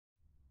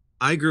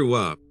I grew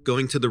up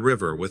going to the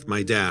river with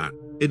my dad.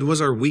 It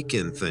was our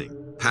weekend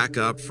thing. Pack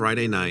up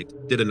Friday night,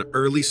 did an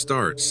early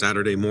start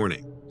Saturday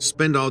morning,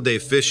 spend all day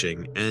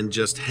fishing and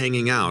just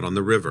hanging out on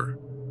the river.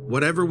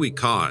 Whatever we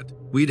caught,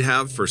 we'd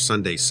have for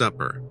Sunday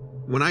supper.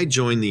 When I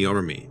joined the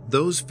army,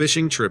 those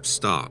fishing trips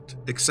stopped,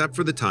 except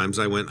for the times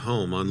I went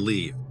home on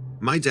leave.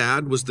 My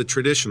dad was the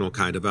traditional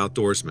kind of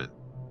outdoorsman.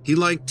 He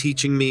liked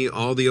teaching me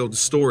all the old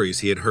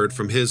stories he had heard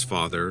from his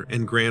father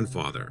and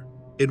grandfather.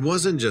 It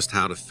wasn't just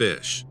how to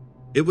fish.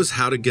 It was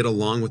how to get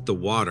along with the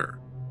water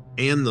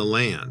and the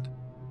land.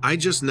 I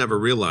just never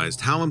realized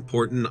how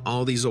important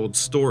all these old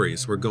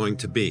stories were going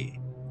to be,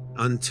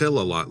 until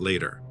a lot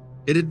later.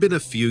 It had been a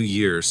few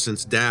years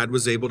since Dad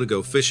was able to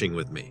go fishing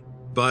with me,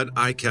 but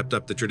I kept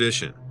up the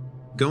tradition.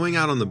 Going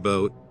out on the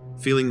boat,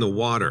 feeling the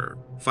water,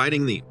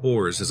 fighting the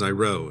oars as I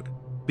rowed,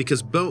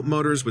 because boat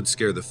motors would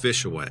scare the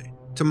fish away,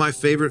 to my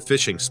favorite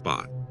fishing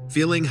spot,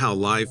 feeling how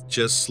life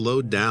just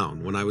slowed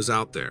down when I was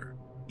out there.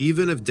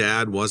 Even if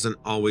Dad wasn't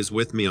always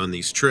with me on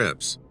these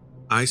trips,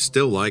 I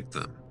still liked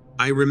them.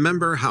 I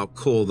remember how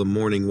cool the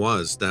morning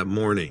was that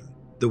morning.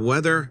 The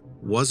weather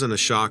wasn't a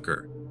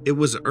shocker. It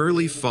was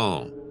early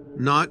fall,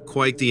 not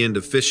quite the end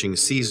of fishing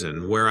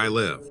season where I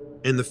live,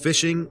 and the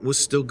fishing was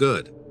still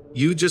good.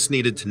 You just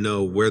needed to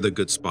know where the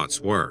good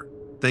spots were.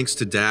 Thanks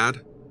to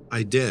Dad,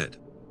 I did.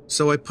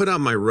 So I put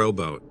out my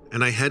rowboat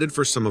and I headed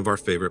for some of our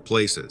favorite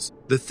places.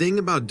 The thing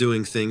about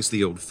doing things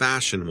the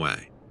old-fashioned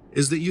way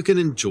is that you can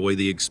enjoy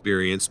the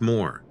experience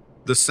more.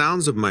 The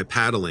sounds of my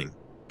paddling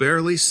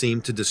barely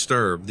seemed to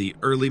disturb the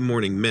early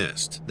morning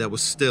mist that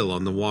was still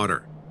on the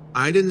water.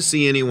 I didn't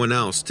see anyone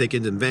else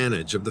taking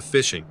advantage of the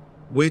fishing,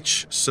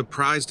 which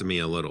surprised me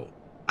a little.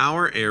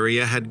 Our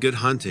area had good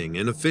hunting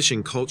and a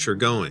fishing culture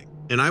going,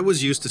 and I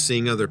was used to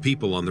seeing other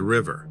people on the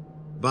river.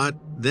 But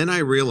then I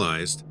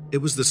realized it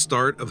was the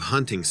start of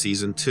hunting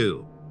season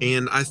too,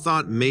 and I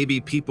thought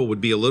maybe people would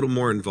be a little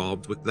more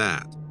involved with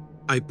that.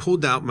 I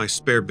pulled out my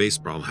spare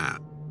baseball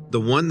hat, the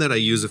one that I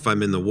use if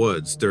I'm in the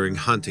woods during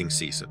hunting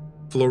season.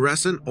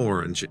 Fluorescent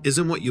orange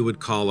isn't what you would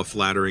call a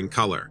flattering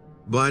color,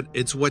 but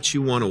it's what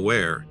you want to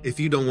wear if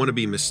you don't want to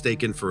be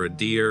mistaken for a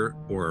deer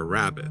or a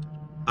rabbit.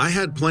 I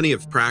had plenty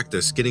of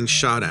practice getting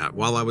shot at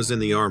while I was in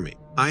the army.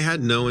 I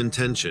had no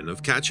intention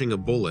of catching a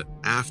bullet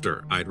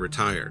after I'd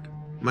retired.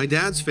 My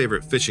dad's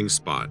favorite fishing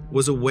spot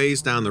was a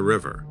ways down the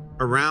river,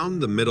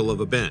 around the middle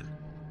of a bend.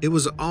 It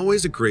was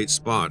always a great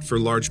spot for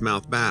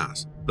largemouth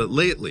bass, but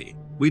lately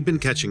we'd been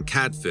catching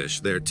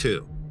catfish there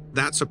too.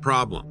 That's a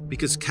problem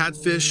because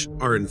catfish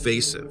are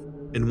invasive,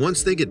 and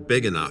once they get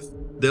big enough,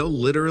 they'll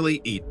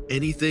literally eat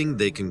anything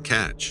they can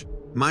catch.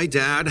 My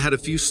dad had a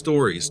few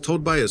stories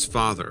told by his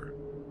father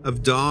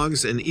of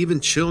dogs and even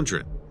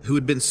children who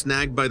had been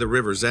snagged by the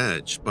river's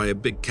edge by a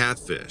big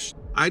catfish.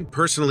 I'd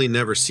personally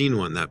never seen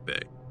one that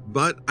big,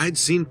 but I'd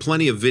seen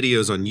plenty of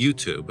videos on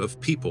YouTube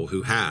of people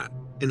who had,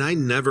 and I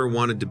never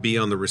wanted to be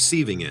on the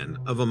receiving end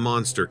of a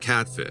monster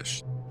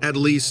catfish. At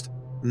least,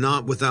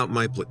 not without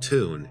my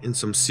platoon in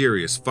some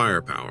serious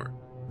firepower.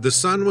 The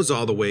sun was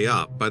all the way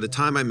up by the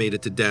time I made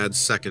it to Dad's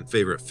second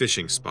favorite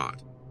fishing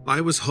spot.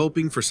 I was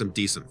hoping for some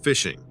decent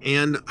fishing,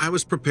 and I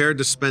was prepared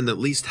to spend at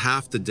least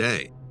half the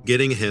day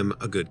getting him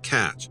a good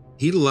catch.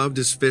 He loved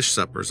his fish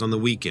suppers on the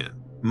weekend.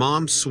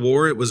 Mom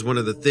swore it was one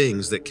of the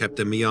things that kept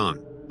him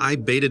young. I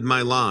baited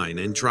my line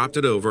and dropped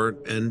it over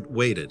and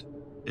waited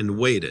and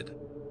waited.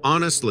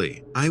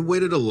 Honestly, I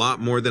waited a lot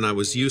more than I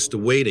was used to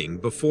waiting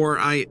before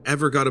I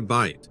ever got a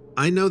bite.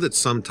 I know that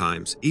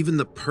sometimes even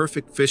the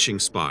perfect fishing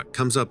spot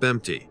comes up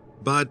empty,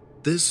 but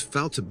this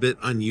felt a bit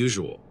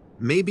unusual.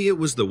 Maybe it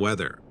was the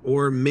weather,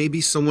 or maybe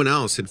someone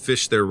else had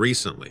fished there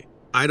recently.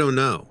 I don't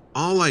know.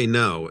 All I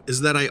know is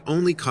that I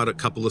only caught a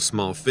couple of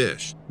small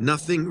fish,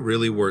 nothing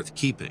really worth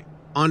keeping.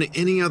 On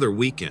any other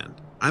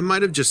weekend, I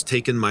might have just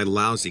taken my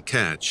lousy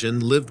catch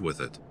and lived with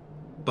it.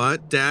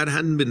 But Dad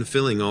hadn't been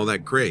feeling all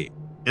that great,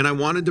 and I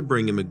wanted to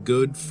bring him a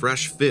good,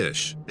 fresh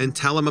fish and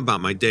tell him about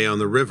my day on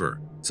the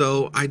river.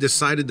 So I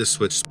decided to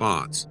switch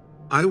spots.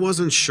 I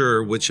wasn't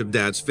sure which of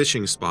Dad's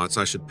fishing spots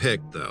I should pick,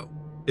 though.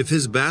 If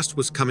his best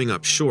was coming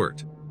up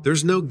short,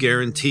 there's no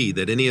guarantee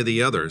that any of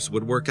the others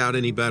would work out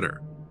any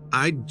better.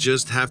 I'd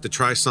just have to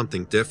try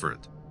something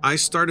different. I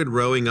started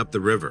rowing up the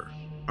river,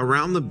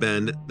 around the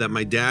bend that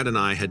my dad and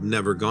I had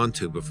never gone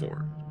to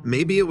before.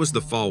 Maybe it was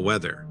the fall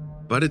weather,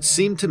 but it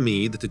seemed to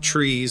me that the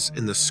trees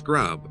and the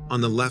scrub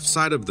on the left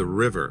side of the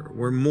river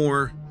were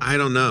more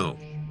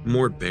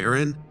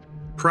barren.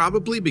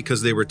 Probably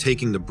because they were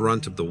taking the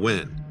brunt of the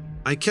wind.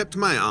 I kept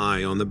my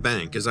eye on the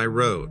bank as I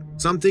rowed.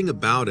 Something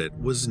about it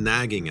was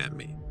nagging at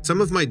me. Some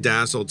of my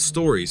dad's old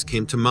stories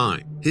came to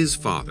mind. His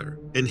father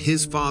and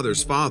his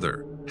father's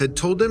father had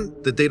told him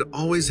that they'd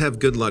always have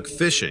good luck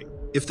fishing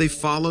if they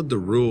followed the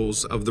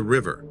rules of the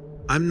river.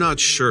 I'm not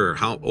sure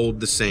how old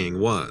the saying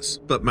was,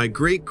 but my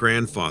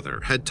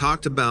great-grandfather had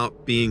talked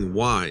about being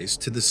wise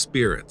to the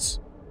spirits.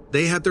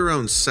 They had their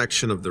own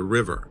section of the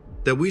river,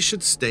 that we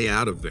should stay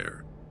out of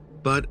there.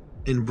 But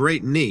in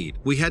great need,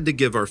 we had to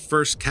give our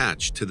first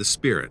catch to the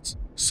spirits,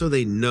 so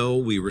they know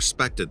we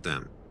respected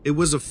them. It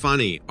was a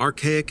funny,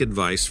 archaic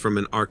advice from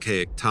an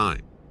archaic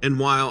time. And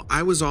while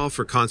I was all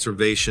for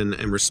conservation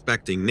and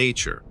respecting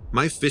nature,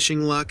 my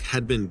fishing luck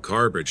had been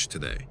garbage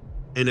today.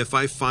 And if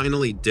I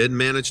finally did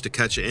manage to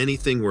catch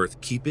anything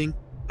worth keeping,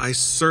 I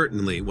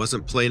certainly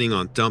wasn't planning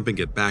on dumping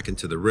it back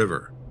into the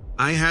river.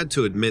 I had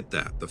to admit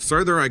that the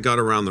further I got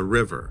around the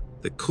river,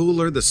 the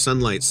cooler the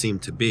sunlight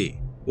seemed to be,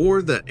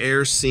 or the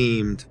air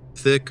seemed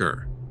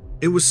thicker.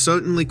 It was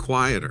certainly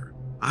quieter.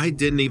 I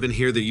didn't even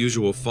hear the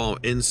usual fall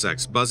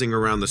insects buzzing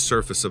around the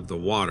surface of the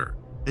water.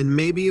 And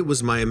maybe it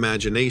was my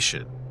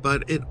imagination,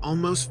 but it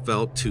almost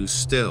felt too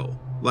still,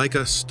 like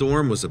a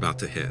storm was about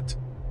to hit.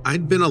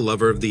 I'd been a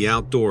lover of the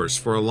outdoors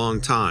for a long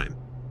time,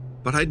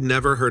 but I'd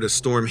never heard a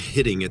storm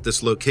hitting at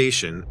this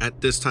location at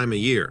this time of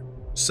year,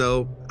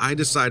 so I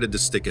decided to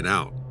stick it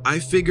out. I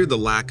figured the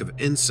lack of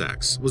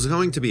insects was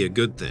going to be a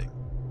good thing,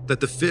 that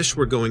the fish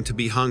were going to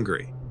be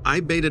hungry. I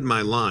baited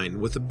my line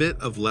with a bit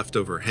of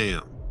leftover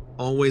ham,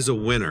 always a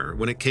winner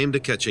when it came to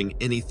catching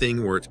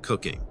anything worth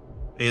cooking,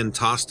 and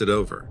tossed it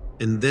over.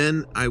 And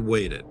then I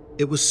waited.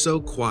 It was so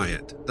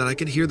quiet that I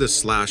could hear the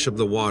slash of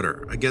the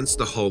water against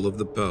the hull of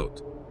the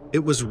boat.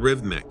 It was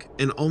rhythmic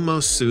and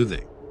almost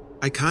soothing.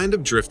 I kind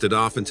of drifted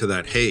off into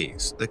that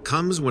haze that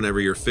comes whenever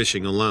you're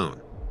fishing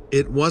alone.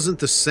 It wasn't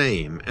the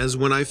same as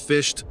when I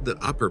fished the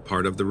upper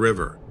part of the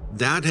river.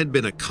 That had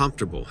been a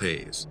comfortable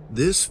haze.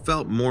 This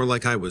felt more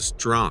like I was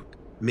drunk,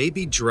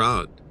 maybe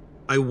drugged.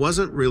 I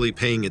wasn't really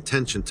paying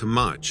attention to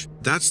much.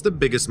 That's the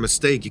biggest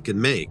mistake you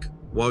can make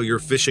while you're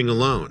fishing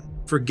alone,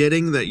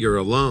 forgetting that you're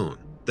alone,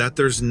 that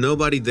there's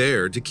nobody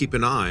there to keep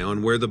an eye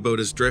on where the boat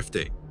is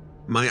drifting.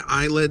 My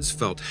eyelids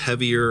felt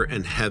heavier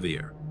and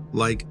heavier,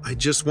 like I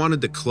just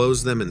wanted to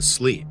close them and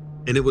sleep,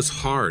 and it was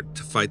hard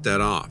to fight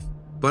that off.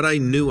 But I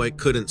knew I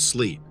couldn't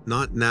sleep,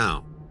 not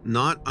now,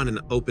 not on an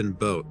open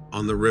boat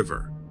on the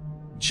river.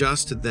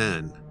 Just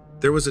then,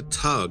 there was a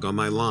tug on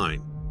my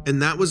line,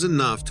 and that was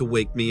enough to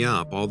wake me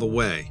up all the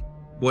way.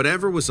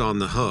 Whatever was on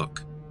the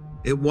hook,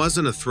 it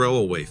wasn't a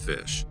throwaway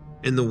fish,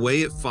 and the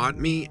way it fought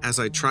me as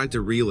I tried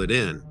to reel it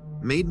in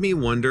made me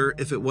wonder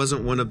if it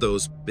wasn't one of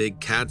those big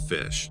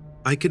catfish.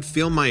 I could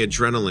feel my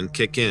adrenaline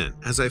kick in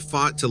as I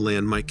fought to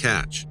land my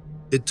catch.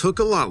 It took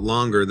a lot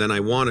longer than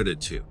I wanted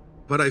it to,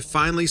 but I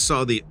finally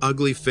saw the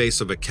ugly face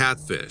of a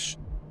catfish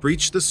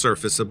breach the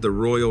surface of the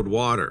roiled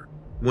water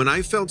when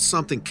I felt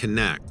something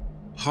connect,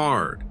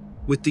 hard,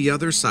 with the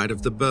other side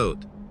of the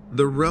boat.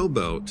 The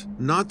rowboat,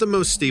 not the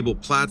most stable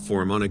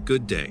platform on a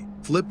good day,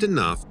 flipped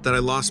enough that I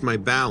lost my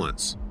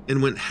balance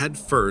and went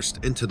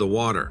headfirst into the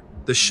water.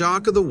 The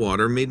shock of the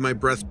water made my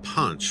breath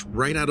punch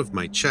right out of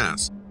my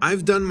chest.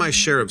 I've done my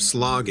share of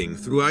slogging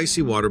through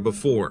icy water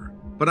before,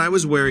 but I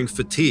was wearing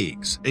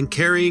fatigues and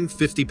carrying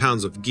 50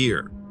 pounds of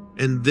gear,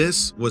 and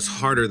this was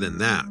harder than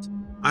that.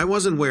 I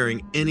wasn't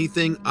wearing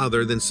anything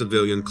other than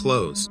civilian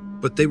clothes,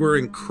 but they were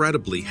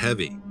incredibly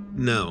heavy.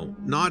 No,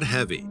 not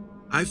heavy.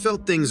 I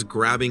felt things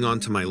grabbing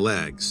onto my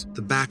legs,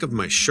 the back of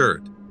my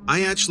shirt.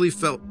 I actually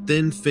felt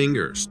thin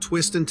fingers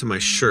twist into my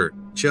shirt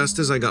just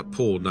as I got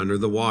pulled under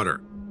the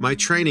water. My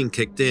training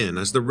kicked in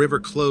as the river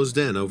closed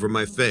in over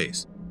my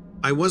face.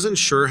 I wasn't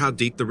sure how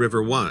deep the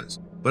river was,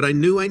 but I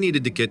knew I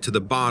needed to get to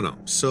the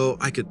bottom so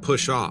I could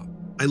push off.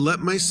 I let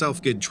myself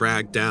get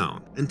dragged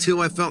down until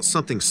I felt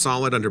something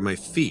solid under my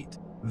feet,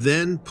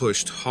 then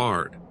pushed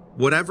hard.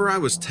 Whatever I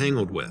was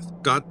tangled with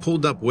got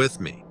pulled up with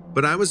me,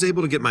 but I was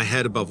able to get my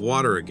head above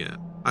water again.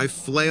 I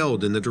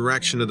flailed in the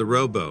direction of the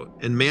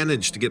rowboat and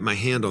managed to get my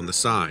hand on the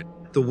side.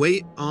 The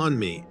weight on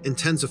me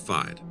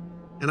intensified,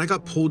 and I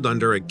got pulled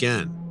under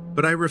again,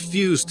 but I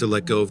refused to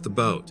let go of the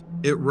boat.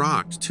 It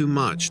rocked too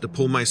much to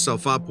pull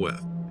myself up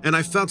with, and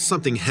I felt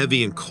something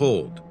heavy and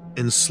cold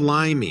and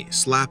slimy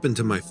slap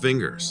into my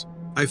fingers.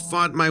 I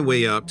fought my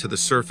way up to the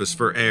surface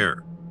for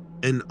air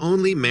and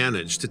only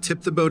managed to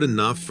tip the boat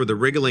enough for the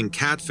wriggling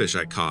catfish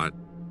I caught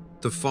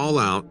to fall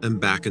out and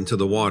back into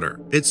the water.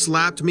 It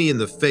slapped me in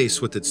the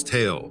face with its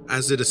tail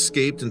as it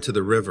escaped into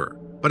the river,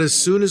 but as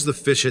soon as the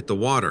fish hit the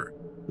water,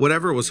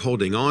 whatever was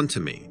holding on to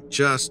me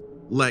just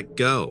let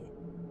go.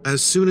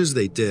 As soon as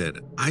they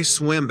did, I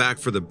swam back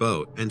for the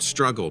boat and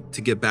struggled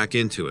to get back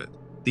into it.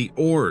 The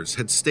oars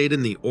had stayed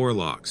in the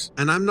oarlocks,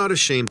 and I'm not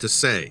ashamed to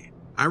say,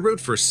 I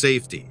rowed for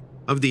safety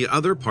of the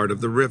other part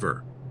of the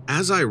river.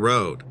 As I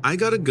rowed, I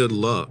got a good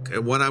look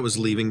at what I was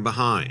leaving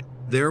behind.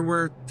 There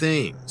were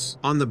things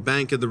on the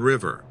bank of the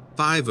river,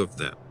 5 of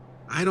them.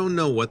 I don't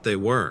know what they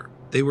were.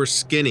 They were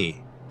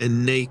skinny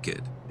and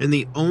naked, and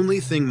the only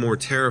thing more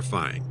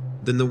terrifying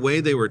than the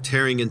way they were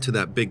tearing into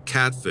that big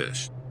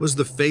catfish was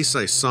the face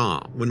I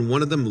saw when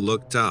one of them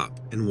looked up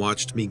and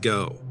watched me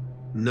go.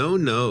 No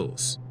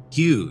nose,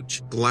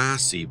 huge,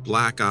 glassy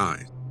black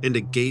eyes, and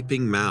a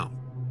gaping mouth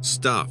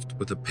stuffed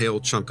with a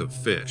pale chunk of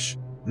fish.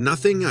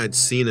 Nothing I'd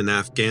seen in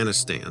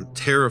Afghanistan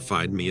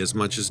terrified me as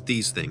much as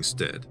these things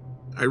did.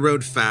 I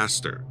rowed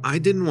faster. I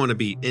didn't want to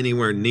be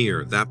anywhere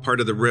near that part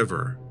of the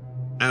river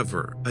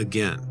ever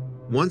again.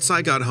 Once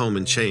I got home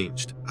and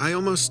changed, I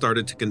almost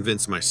started to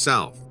convince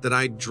myself that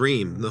I'd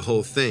dreamed the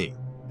whole thing,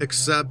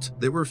 except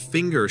there were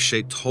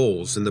finger-shaped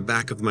holes in the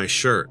back of my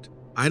shirt.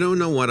 I don't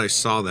know what I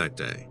saw that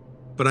day,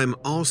 but I'm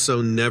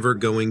also never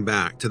going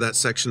back to that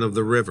section of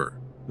the river,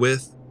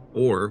 with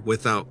or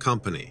without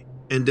company.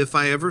 And if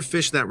I ever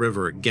fish that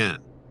river again,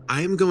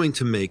 I am going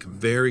to make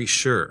very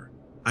sure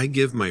I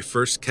give my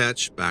first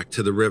catch back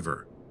to the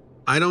river.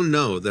 I don't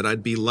know that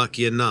I'd be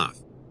lucky enough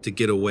to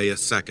get away a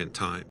second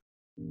time.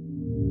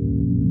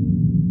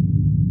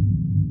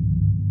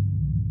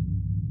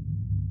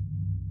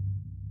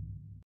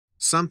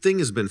 Something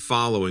has been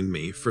following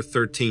me for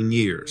 13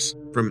 years,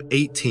 from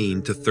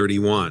 18 to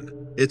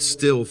 31. It's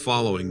still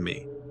following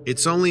me.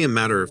 It's only a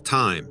matter of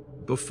time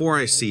before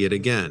I see it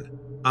again.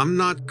 I'm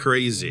not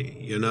crazy,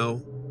 you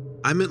know?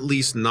 I'm at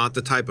least not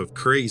the type of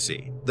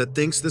crazy that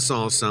thinks this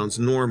all sounds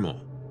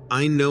normal.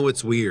 I know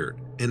it's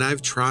weird, and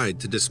I've tried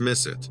to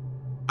dismiss it.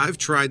 I've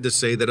tried to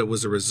say that it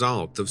was a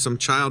result of some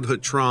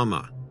childhood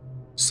trauma,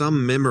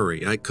 some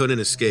memory I couldn't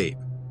escape.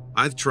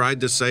 I've tried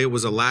to say it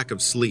was a lack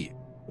of sleep,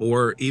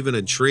 or even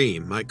a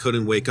dream I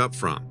couldn't wake up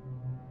from.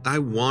 I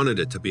wanted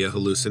it to be a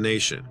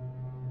hallucination.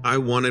 I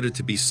wanted it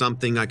to be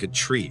something I could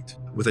treat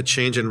with a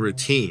change in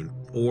routine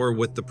or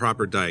with the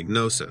proper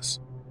diagnosis.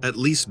 At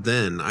least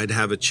then I'd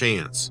have a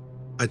chance.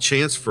 A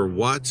chance for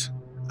what?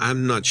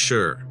 I'm not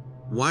sure.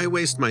 Why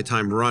waste my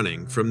time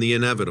running from the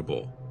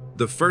inevitable?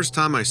 The first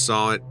time I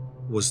saw it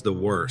was the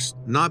worst,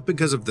 not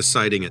because of the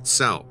sighting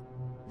itself,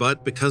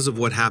 but because of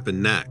what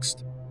happened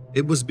next.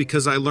 It was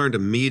because I learned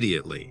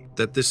immediately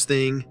that this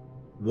thing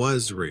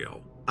was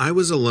real. I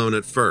was alone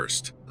at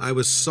first. I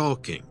was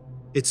sulking.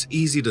 It's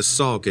easy to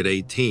sulk at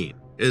 18,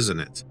 isn't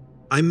it?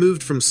 I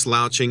moved from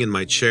slouching in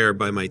my chair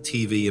by my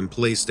TV and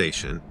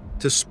PlayStation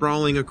to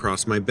sprawling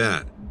across my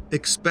bed,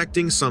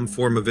 expecting some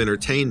form of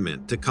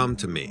entertainment to come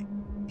to me.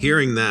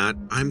 Hearing that,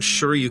 I'm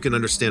sure you can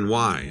understand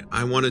why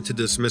I wanted to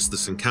dismiss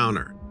this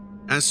encounter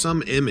as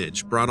some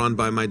image brought on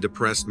by my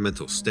depressed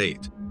mental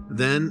state.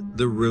 Then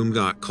the room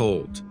got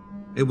cold.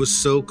 It was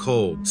so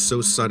cold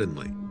so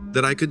suddenly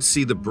that I could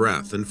see the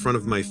breath in front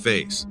of my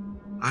face.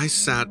 I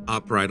sat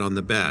upright on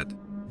the bed.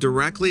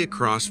 Directly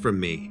across from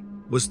me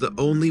was the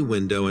only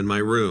window in my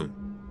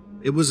room.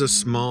 It was a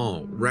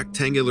small,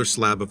 rectangular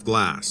slab of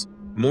glass,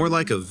 more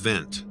like a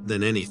vent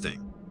than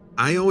anything.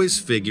 I always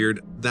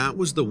figured that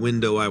was the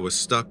window I was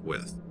stuck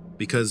with,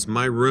 because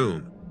my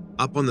room,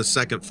 up on the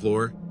second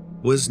floor,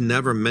 was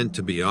never meant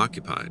to be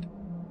occupied.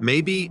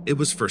 Maybe it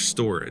was for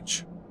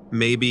storage.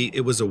 Maybe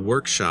it was a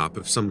workshop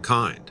of some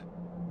kind.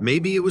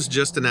 Maybe it was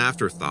just an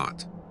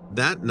afterthought.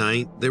 That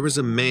night, there was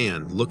a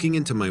man looking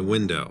into my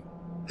window.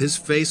 His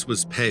face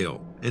was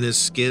pale, and his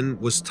skin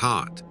was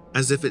taut,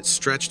 as if it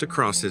stretched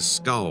across his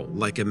skull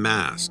like a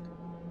mask.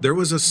 There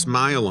was a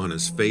smile on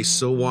his face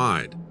so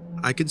wide,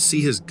 I could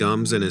see his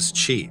gums and his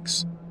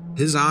cheeks.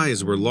 His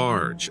eyes were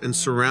large and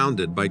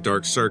surrounded by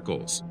dark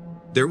circles.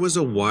 There was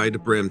a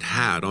wide-brimmed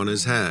hat on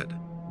his head.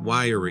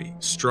 Wiry,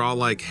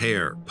 straw-like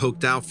hair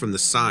poked out from the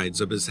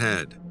sides of his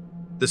head.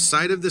 The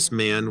sight of this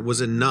man was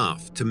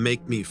enough to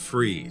make me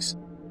freeze,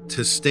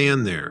 to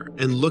stand there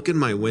and look in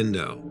my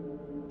window.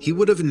 He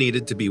would have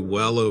needed to be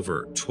well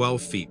over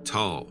 12 feet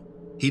tall.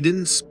 He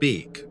didn't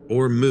speak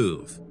or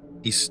move.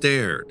 He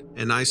stared,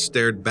 and I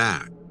stared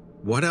back.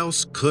 What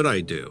else could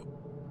I do?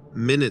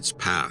 Minutes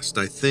passed,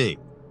 I think.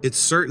 It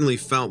certainly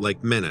felt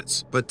like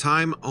minutes, but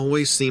time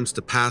always seems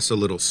to pass a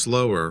little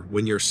slower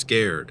when you're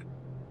scared.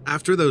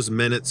 After those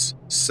minutes,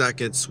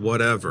 seconds,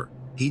 whatever,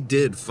 he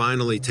did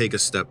finally take a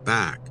step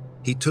back.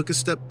 He took a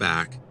step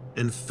back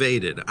and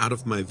faded out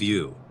of my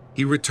view.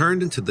 He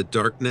returned into the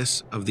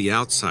darkness of the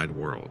outside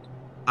world.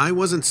 I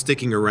wasn't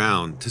sticking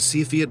around to see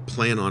if he had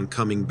planned on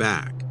coming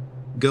back.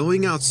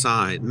 Going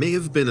outside may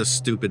have been a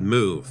stupid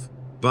move,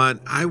 but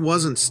I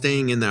wasn't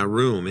staying in that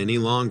room any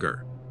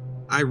longer.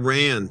 I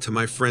ran to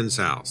my friend's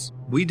house.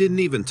 We didn't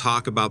even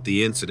talk about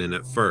the incident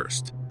at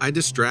first. I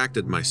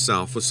distracted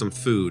myself with some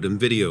food and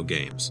video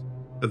games.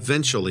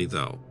 Eventually,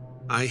 though,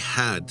 I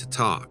had to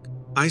talk.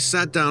 I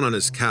sat down on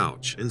his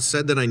couch and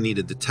said that I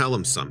needed to tell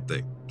him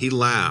something. He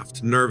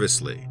laughed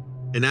nervously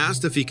and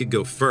asked if he could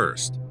go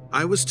first.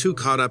 I was too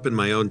caught up in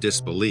my own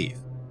disbelief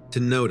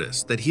to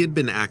notice that he had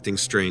been acting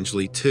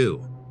strangely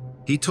too.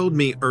 He told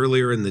me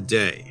earlier in the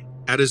day,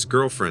 at his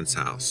girlfriend's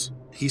house,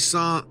 he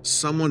saw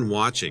someone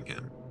watching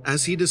him.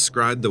 As he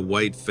described the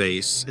white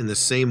face and the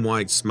same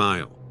wide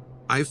smile,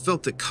 I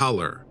felt the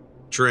color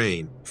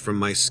drain from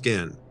my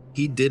skin.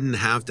 He didn't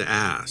have to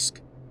ask.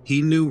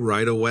 He knew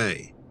right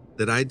away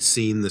that I'd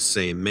seen the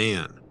same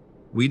man.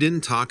 We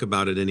didn't talk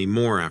about it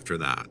anymore after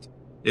that.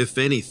 If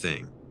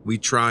anything, we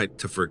tried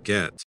to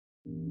forget.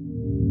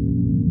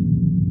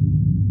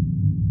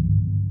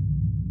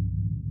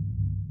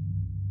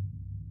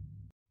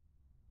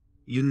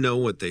 You know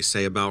what they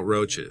say about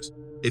roaches.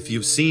 If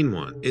you've seen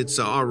one, it's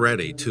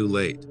already too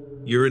late.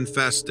 You're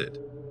infested.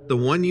 The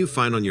one you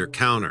find on your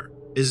counter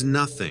is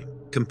nothing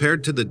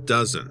compared to the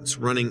dozens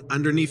running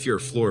underneath your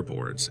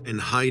floorboards and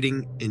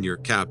hiding in your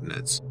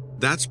cabinets.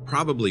 That's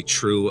probably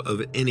true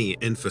of any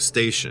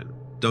infestation,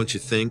 don't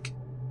you think?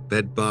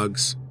 Bed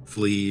bugs,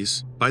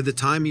 fleas. By the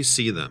time you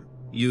see them,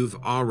 you've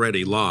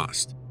already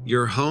lost.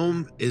 Your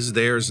home is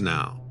theirs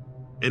now.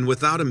 And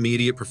without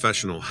immediate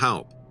professional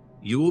help,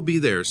 you will be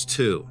theirs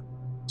too.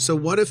 So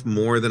what if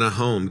more than a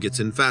home gets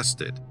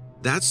infested?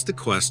 That's the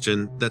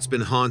question that's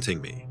been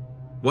haunting me.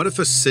 What if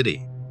a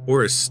city,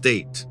 or a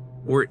state,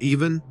 or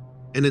even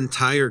an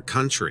entire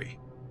country?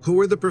 Who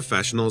are the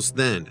professionals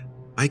then?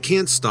 I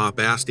can't stop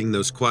asking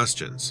those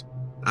questions.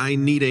 I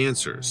need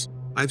answers.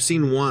 I've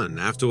seen one,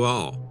 after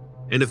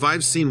all. And if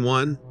I've seen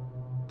one,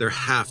 there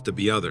have to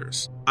be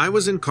others. I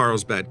was in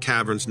Carlsbad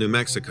Caverns, New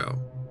Mexico.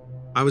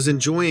 I was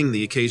enjoying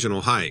the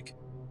occasional hike,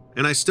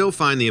 and I still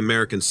find the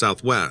American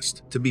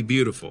Southwest to be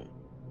beautiful.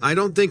 I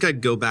don't think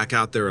I'd go back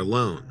out there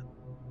alone,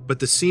 but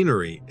the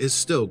scenery is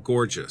still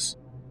gorgeous.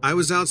 I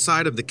was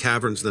outside of the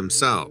caverns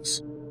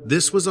themselves.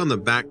 This was on the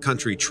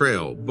backcountry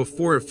trail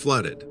before it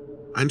flooded.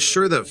 I'm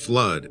sure that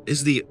flood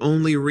is the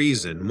only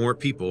reason more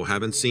people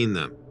haven't seen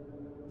them.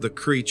 The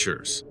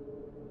creatures.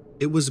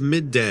 It was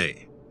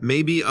midday,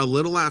 maybe a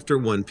little after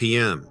 1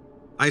 p.m.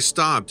 I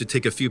stopped to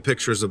take a few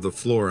pictures of the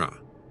flora,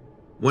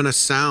 when a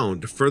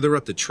sound further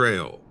up the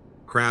trail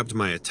grabbed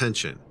my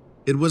attention.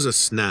 It was a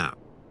snap.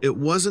 It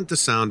wasn't the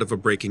sound of a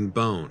breaking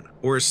bone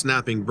or a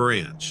snapping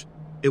branch.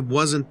 It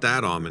wasn't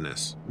that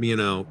ominous,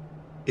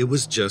 It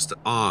was just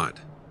odd.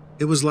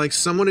 It was like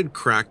someone had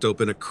cracked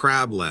open a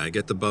crab leg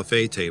at the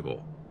buffet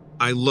table.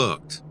 I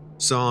looked,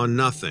 saw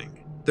nothing.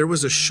 There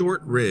was a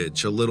short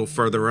ridge a little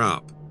further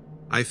up.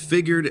 I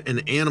figured an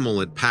animal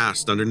had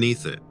passed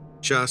underneath it,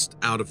 just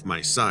out of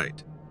my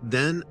sight.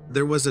 Then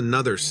there was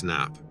another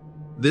snap.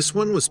 This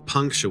one was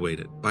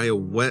punctuated by a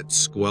wet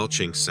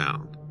squelching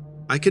sound.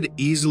 I could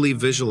easily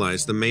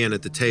visualize the man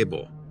at the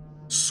table,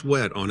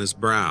 sweat on his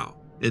brow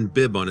and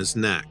bib on his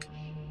neck,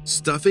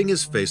 stuffing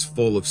his face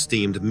full of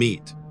steamed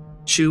meat,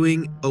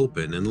 chewing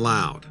open and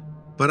loud.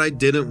 But I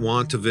didn't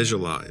want to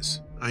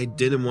visualize. I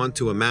didn't want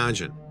to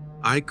imagine.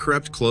 I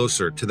crept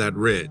closer to that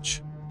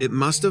ridge. It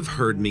must have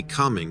heard me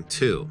coming,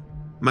 too.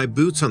 My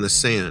boots on the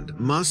sand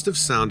must have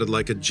sounded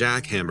like a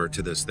jackhammer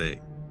to this thing.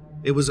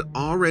 It was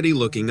already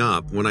looking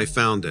up when I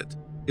found it.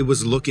 It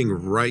was looking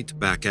right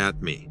back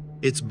at me.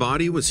 Its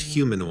body was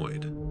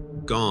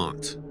humanoid,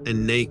 gaunt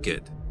and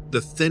naked,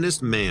 the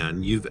thinnest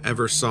man you've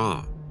ever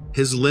saw.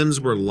 His limbs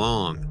were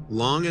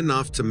long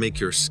enough to make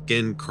your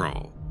skin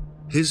crawl.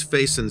 His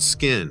face and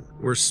skin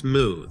were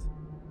smooth.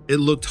 It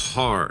looked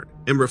hard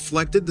and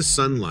reflected the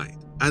sunlight,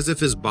 as if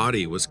his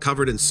body was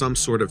covered in some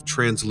sort of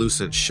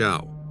translucent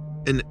shell,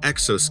 an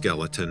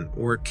exoskeleton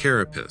or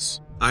carapace.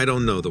 I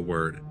don't know the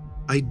word.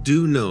 I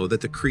do know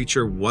that the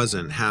creature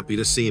wasn't happy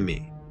to see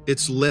me.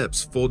 Its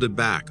lips folded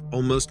back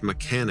almost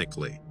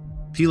mechanically,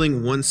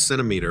 peeling 1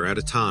 centimeter at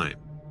a time.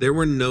 There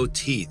were no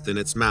teeth in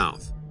its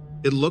mouth.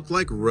 It looked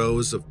like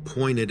rows of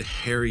pointed,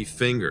 hairy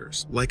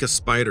fingers, like a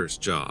spider's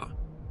jaw.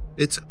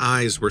 Its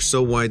eyes were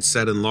so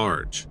wide-set and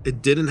large.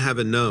 It didn't have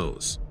a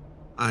nose.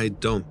 I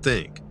don't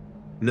think.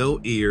 No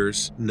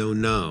ears, no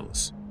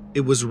nose.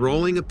 It was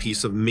rolling a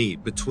piece of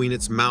meat between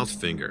its mouth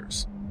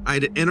fingers.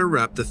 I'd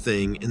interrupt the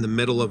thing in the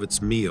middle of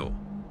its meal.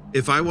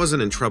 If I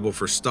wasn't in trouble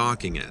for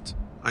stalking it,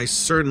 I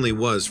certainly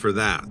was for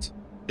that.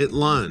 It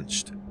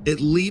lunged. It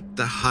leaped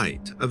the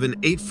height of an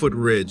 8-foot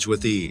ridge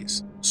with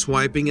ease,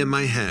 swiping at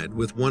my head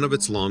with one of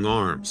its long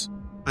arms.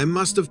 I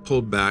must have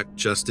pulled back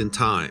just in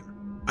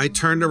time. I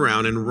turned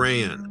around and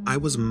ran. I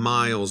was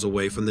miles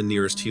away from the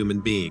nearest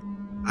human being.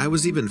 I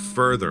was even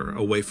further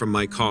away from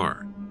my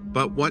car.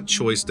 But what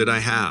choice did I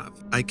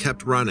have? I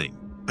kept running.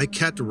 I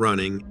kept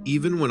running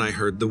even when I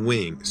heard the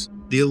wings,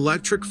 the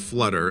electric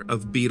flutter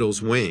of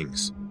beetles'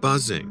 wings,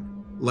 buzzing,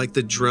 like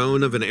the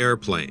drone of an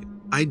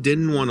airplane. I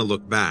didn't want to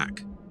look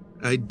back.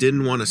 I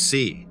didn't want to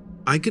see.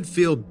 I could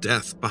feel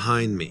death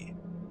behind me,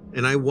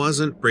 and I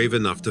wasn't brave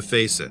enough to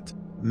face it.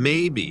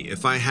 Maybe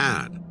if I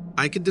had,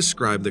 I could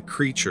describe the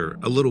creature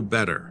a little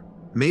better.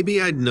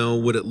 Maybe I'd know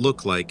what it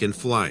looked like in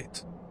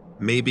flight.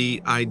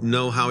 Maybe I'd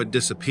know how it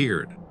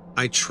disappeared.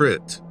 I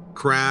tripped,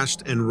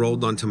 crashed, and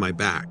rolled onto my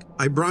back.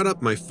 I brought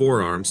up my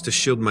forearms to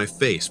shield my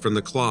face from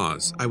the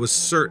claws I was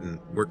certain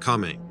were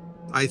coming.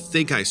 I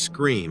think I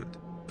screamed,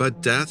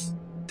 but death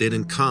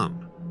didn't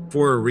come.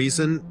 For a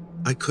reason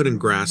I couldn't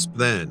grasp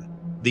then.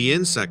 The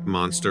insect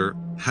monster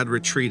had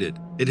retreated.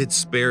 It had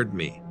spared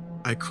me.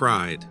 I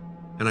cried,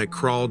 and I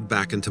crawled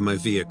back into my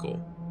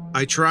vehicle.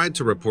 I tried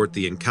to report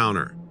the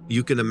encounter.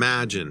 You can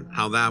imagine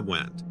how that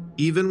went.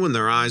 Even when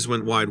their eyes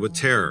went wide with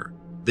terror,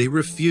 they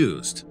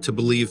refused to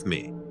believe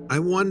me. I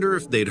wonder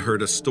if they'd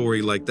heard a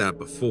story like that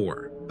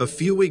before. A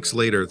few weeks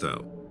later,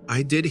 though,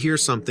 I did hear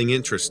something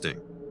interesting.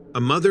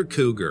 A mother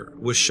cougar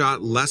was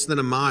shot less than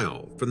a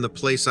mile from the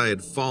place I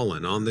had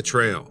fallen on the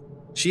trail.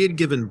 She had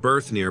given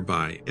birth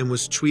nearby and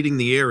was treating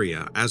the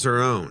area as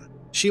her own.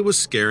 She was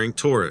scaring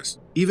tourists,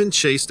 even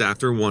chased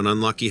after one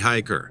unlucky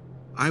hiker.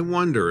 I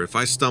wonder if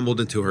I stumbled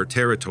into her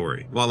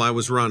territory while I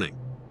was running.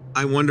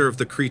 I wonder if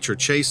the creature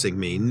chasing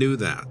me knew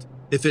that,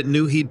 if it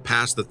knew he'd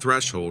passed the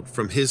threshold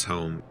from his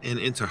home and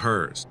into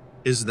hers.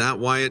 Is that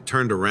why it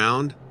turned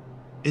around?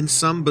 In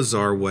some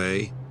bizarre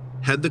way,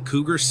 had the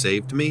cougar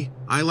saved me?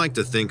 I like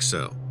to think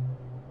so.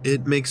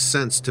 It makes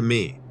sense to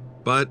me,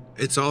 but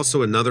it's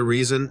also another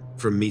reason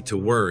for me to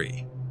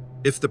worry.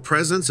 If the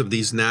presence of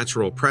these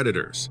natural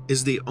predators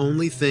is the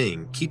only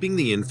thing keeping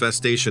the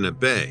infestation at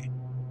bay,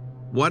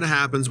 what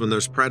happens when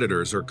those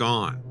predators are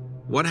gone?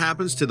 What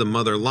happens to the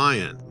mother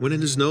lion when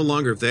it is no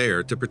longer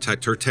there to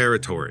protect her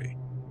territory?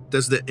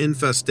 Does the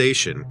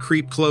infestation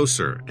creep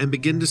closer and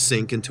begin to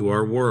sink into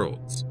our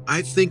worlds?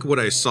 I think what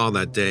I saw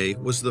that day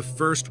was the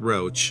first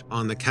roach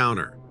on the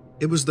counter.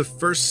 It was the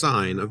first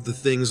sign of the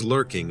things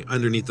lurking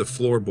underneath the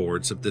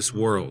floorboards of this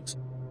world.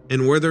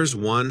 And where there's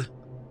one,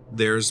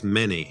 there's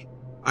many.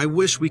 I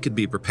wish we could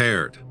be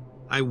prepared.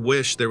 I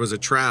wish there was a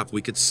trap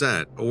we could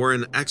set or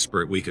an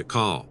expert we could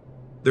call.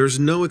 There's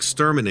no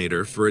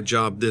exterminator for a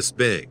job this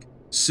big.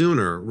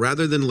 Sooner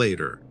rather than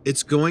later,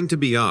 it's going to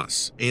be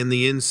us and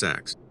the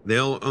insects.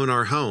 They'll own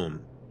our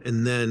home.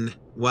 And then,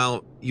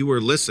 well, you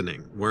were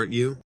listening, weren't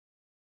you?